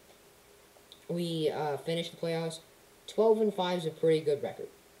after we finish the playoffs. 12-5 is a pretty good record.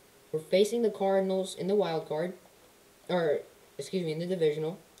 We're facing the Cardinals in the wild card. Or, excuse me, in the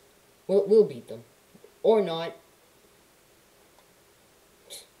divisional. We'll beat them. Or not.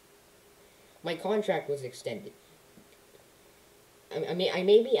 My contract was extended. I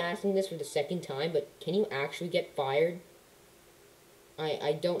may be asking this for the second time, but can you actually get fired?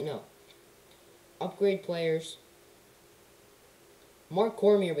 I don't know. Upgrade players. Mark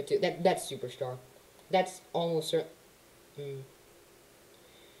Cormier, but that's superstar. That's almost certain.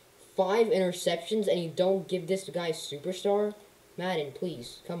 5 interceptions, and you don't give this guy superstar? Madden,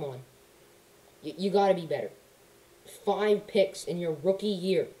 please, come on. You gotta be better. 5 picks in your rookie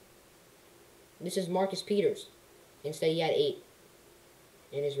year. This is Marcus Peters. Instead, he had 8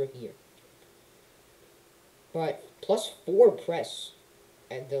 in his rookie year. But plus 4 press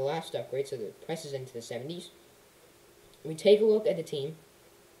at the last upgrade, so the press is into the 70s. We take a look at the team.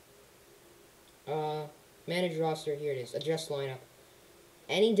 Manage roster, here it is. Adjust lineup.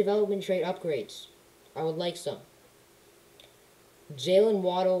 Any development trait upgrades? I would like some. Jalen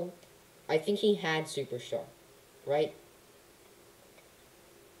Waddle, I think he had superstar, right?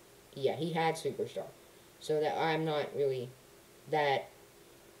 Yeah, he had superstar. So that I'm not really that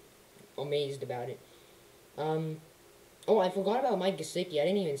amazed about it. Oh, I forgot about Mike Gesicki. I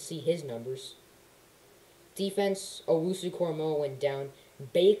didn't even see his numbers. Defense, Owusu Koromoa went down.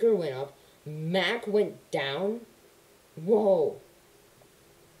 Baker went up. Mack went down. Whoa.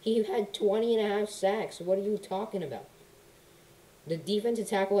 He had 20.5 sacks. What are you talking about? The defensive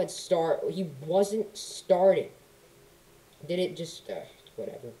tackle he wasn't starting. Did it just,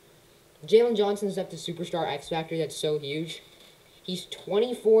 whatever. Jalen Johnson's up to superstar X Factor. That's so huge. He's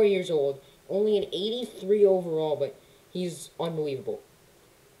 24 years old. Only an 83 overall, but he's unbelievable.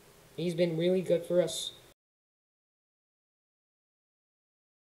 He's been really good for us.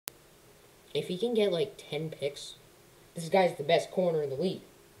 If he can get like 10 picks, this guy's the best corner in the league.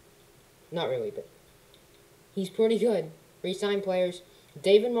 Not really, but he's pretty good. Re-signed players,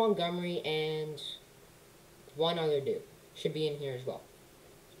 David Montgomery and one other dude should be in here as well.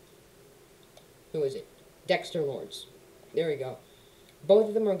 Who is it? Dexter Lawrence. There we go. Both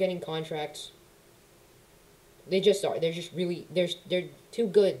of them are getting contracts. They just are. They're just really they're too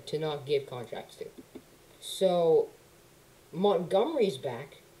good to not give contracts to. So Montgomery's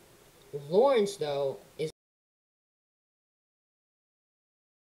back. Lawrence, though, is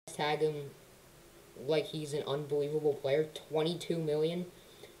tag him like he's an unbelievable player. 22 million.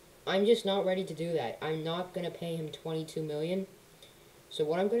 I'm just not ready to do that. I'm not gonna pay him 22 million. So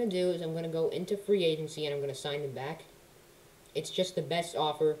what I'm gonna do is I'm gonna go into free agency and I'm gonna sign him back. It's just the best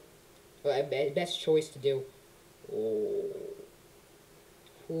offer, best choice to do.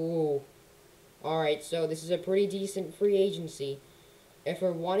 Ooh. Alright, so this is a pretty decent free agency. If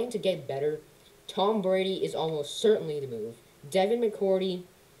we're wanting to get better, Tom Brady is almost certainly the move. Devin McCourty,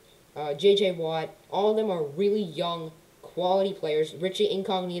 J.J. Watt, all of them are really young, quality players. Richie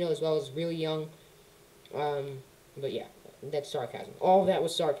Incognito as well is really young. But yeah, that's sarcasm. All of that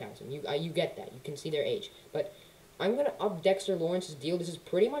was sarcasm. You get that. You can see their age. But I'm going to up Dexter Lawrence's deal. This is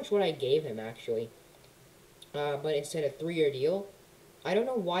pretty much what I gave him, actually. But instead of a 3-year deal, I don't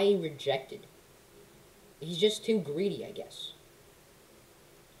know why he rejected. He's just too greedy, I guess.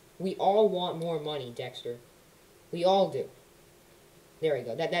 We all want more money, Dexter. We all do. There we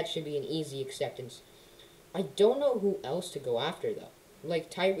go. That should be an easy acceptance. I don't know who else to go after, though.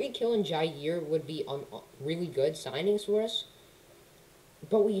 Like, Tyreek Hill and Jair would be really good signings for us.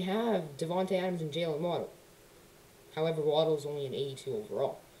 But we have Devontae Adams and Jalen Waddle. However, Waddle's only an 82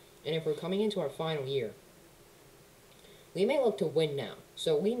 overall. And if we're coming into our final year, we may look to win now.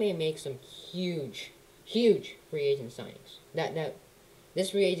 So we may make some huge, huge free agent signings.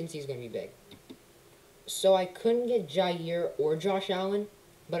 This free agency is going to be big. So I couldn't get Jair or Josh Allen,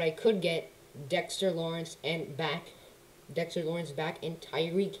 but I could get Dexter Lawrence back and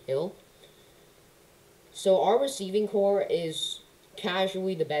Tyreek Hill. So our receiving core is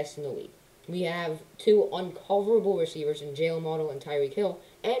casually the best in the league. We have two uncoverable receivers in Jalen Waddle and Tyreek Hill,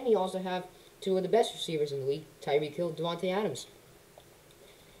 and we also have two of the best receivers in the league, Tyreek Hill, Devontae Adams.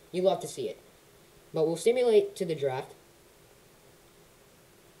 You love to see it. But we'll stimulate to the draft.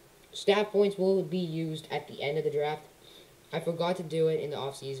 Staff points will be used at the end of the draft. I forgot to do it in the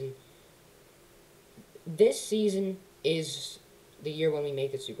offseason. This season is the year when we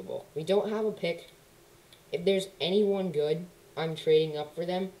make the Super Bowl. We don't have a pick. If there's anyone good, I'm trading up for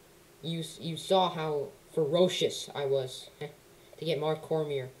them. You saw how ferocious I was to get Mark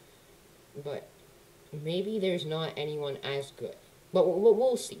Cormier. But maybe there's not anyone as good. But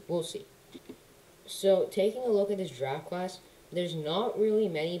we'll see. We'll see. So, taking a look at this draft class, there's not really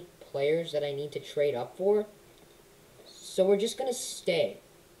many players that I need to trade up for. So we're just going to stay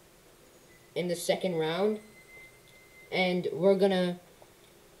in the second round. And we're going to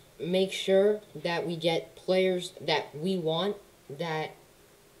make sure that we get players that we want that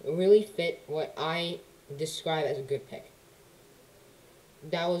really fit what I describe as a good pick.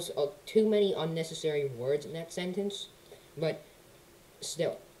 That was too many unnecessary words in that sentence. But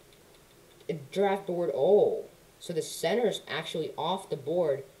still. Draft board. Oh. So the center's actually off the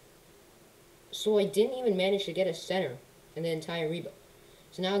board. So I didn't even manage to get a center in the entire rebuild.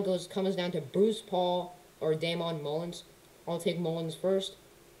 So now it comes down to Bruce Paul or Damon Mullins. I'll take Mullins first.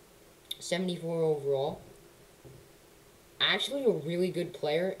 74 overall. Actually a really good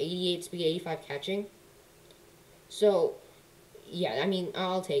player. 88 speed, 85 catching. So, yeah, I mean,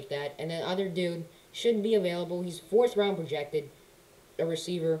 I'll take that. And the other dude should be available. He's 4th round projected. A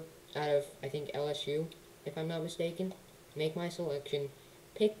receiver out of, I think, LSU, if I'm not mistaken. Make my selection.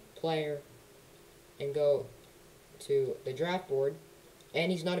 Pick player. And go to the draft board.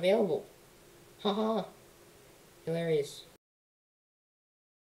 And he's not available. Haha. Hilarious.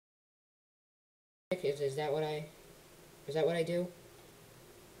 Is that what I do?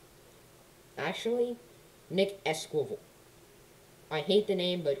 Actually, Nick Esquivel. I hate the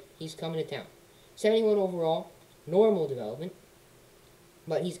name, but he's coming to town. 71 overall, normal development,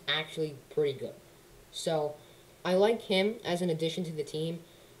 but he's actually pretty good. So, I like him as an addition to the team,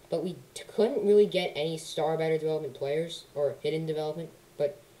 but we couldn't really get any star better development players, or hidden development,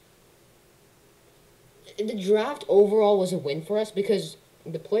 but the draft overall was a win for us because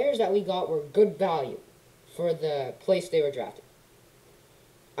the players that we got were good value for the place they were drafted.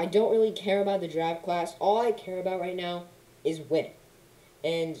 I don't really care about the draft class. All I care about right now is winning.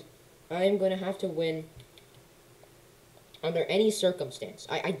 And I am going to have to win under any circumstance.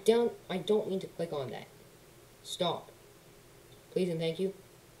 I don't mean to click on that. Stop. Please and thank you.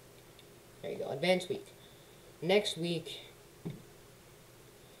 There you go. Advanced week. Next week,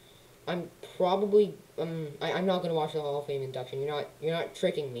 I'm probably I'm not gonna watch the Hall of Fame induction. You're not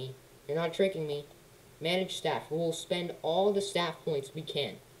tricking me. You're not tricking me. Manage staff. We'll spend all the staff points we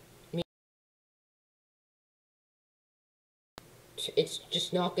can. It's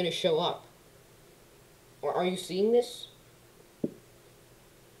just not gonna show up. Are you seeing this?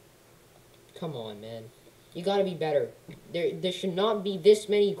 Come on, man. You gotta be better. There should not be this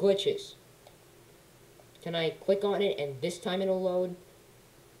many glitches. Can I click on it and this time it'll load?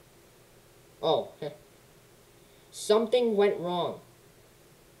 Oh. Something went wrong.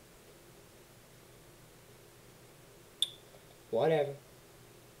 Whatever.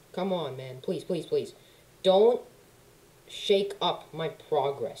 Come on, man. Please, please, please. Don't shake up my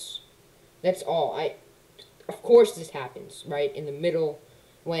progress. That's all. Of course this happens, right? In the middle,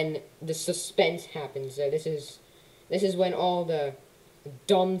 when the suspense happens. This is when all the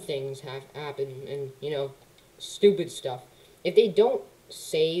dumb things happen and, you know, stupid stuff. If they don't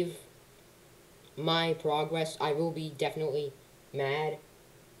save my progress, I will be definitely mad.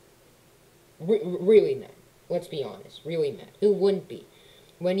 Really mad. Let's be honest. Really mad. Who wouldn't be?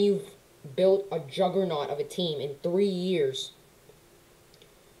 When you've built a juggernaut of a team in 3 years,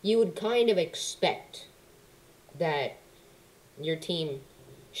 you would kind of expect that your team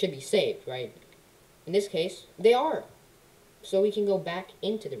should be saved, right? In this case, they are. So we can go back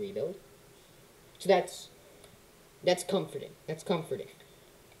into the rebuild. So that's comforting. That's comforting.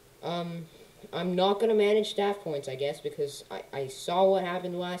 I'm not going to manage staff points, I guess, because I saw what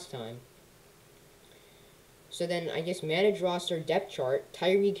happened last time. So then, I guess, manage roster depth chart.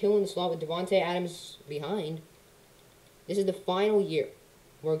 Tyreek Hill in the slot with Devontae Adams behind. This is the final year.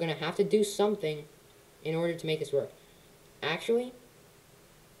 We're going to have to do something in order to make this work. Actually,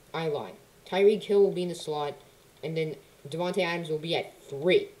 I lied. Tyreek Hill will be in the slot, and then Devontae Adams will be at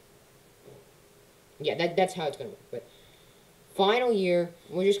 3. Yeah, that's how it's going to work. But final year,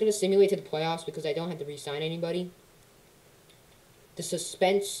 we're just going to simulate to the playoffs because I don't have to re-sign anybody. The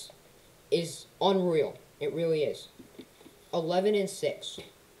suspense is unreal. It really is. 11-6.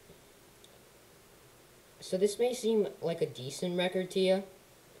 So this may seem like a decent record to you.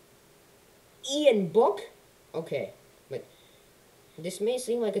 Ian Book? Okay, but this may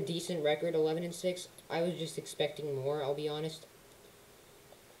seem like a decent record, 11-6. I was just expecting more, I'll be honest.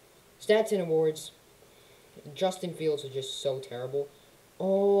 Stats and awards. Justin Fields was just so terrible.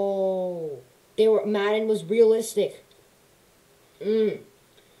 Oh, Madden was realistic. I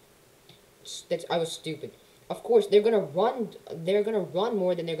was stupid. Of course, they're gonna run. They're gonna run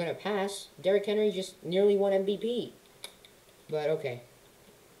more than they're gonna pass. Derrick Henry just nearly won MVP. But okay,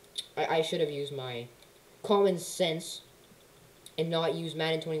 I should have used my common sense and not use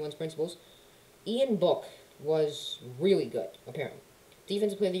Madden 21's principles. Ian Book was really good, apparently.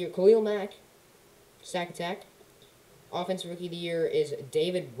 Defensive Player of the Year, Khalil Mack, sack attack. Offensive Rookie of the Year is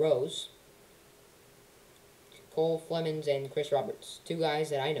David Rose, Cole Flemons, and Chris Roberts. 2 guys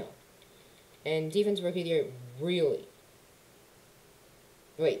that I know. And Defensive Rookie of the Year, really.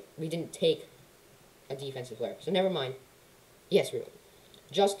 Wait, we didn't take a defensive player, so never mind. Yes, really.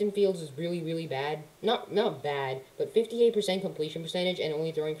 Justin Fields is really, really bad. Not bad, but 58% completion percentage and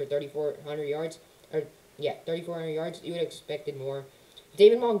only throwing for 3,400 yards. 3,400 yards. You would have expected more.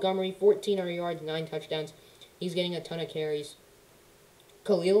 David Montgomery, 1,400 yards, 9 touchdowns. He's getting a ton of carries.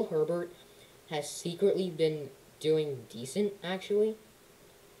 Khalil Herbert has secretly been doing decent, actually.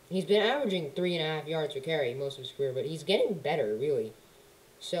 He's been averaging 3.5 yards per carry most of his career, but he's getting better, really.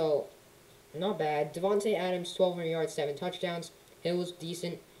 So, not bad. Devontae Adams, 1,200 yards, 7 touchdowns. Hill was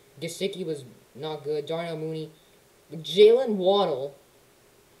decent. Gesicki was not good. Darnell Mooney. Jalen Waddle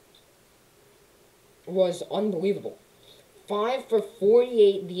was unbelievable. 5 for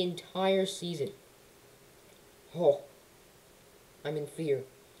 48 the entire season. Oh, I'm in fear.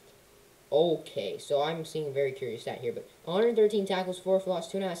 Okay, so I'm seeing a very curious stat here, but 113 tackles, 4 for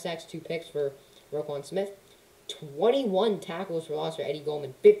loss, 2.5 sacks, 2 picks for Roquan Smith. 21 tackles for loss for Eddie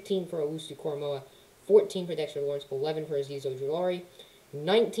Goldman, 15 for Owusu Koromoa, 14 for Dexter Lawrence, 11 for Azeez Ojulari,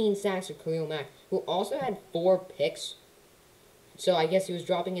 19 sacks for Khalil Mack, who also had 4 picks. So I guess he was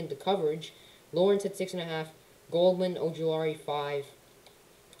dropping into coverage. Lawrence at 6.5, Goldman, Ojulari 5.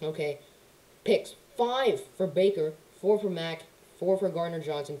 Okay, picks 5 for Baker, 4 for Mack, 4 for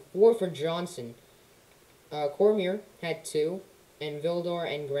Gardner-Johnson, 4 for Johnson. Cormier had 2, and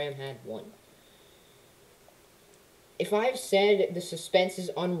Vildor and Graham had 1. If I've said the suspense is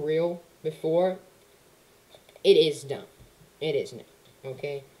unreal before, it is now. It is now.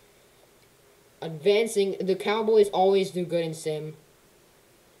 Okay? Advancing, the Cowboys always do good in Sim.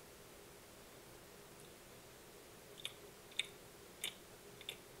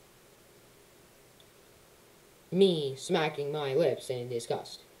 Me smacking my lips in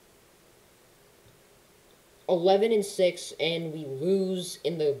disgust. 11-6, and we lose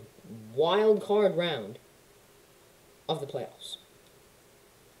in the wild card round of the playoffs.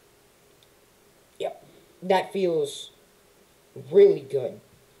 Yep, that feels really good.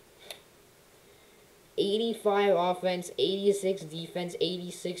 85 offense, 86 defense,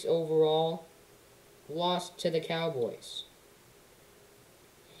 86 overall. Lost to the Cowboys.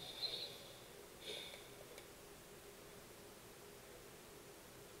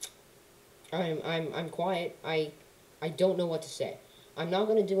 I'm quiet. I don't know what to say. I'm not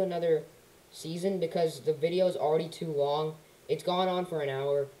gonna do another season because the video is already too long. It's gone on for an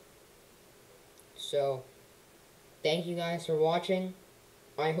hour. So, thank you guys for watching.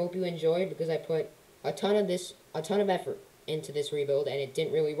 I hope you enjoyed because I put a ton of effort into this rebuild and it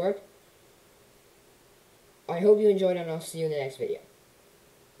didn't really work. I hope you enjoyed and I'll see you in the next video.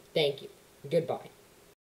 Thank you. Goodbye.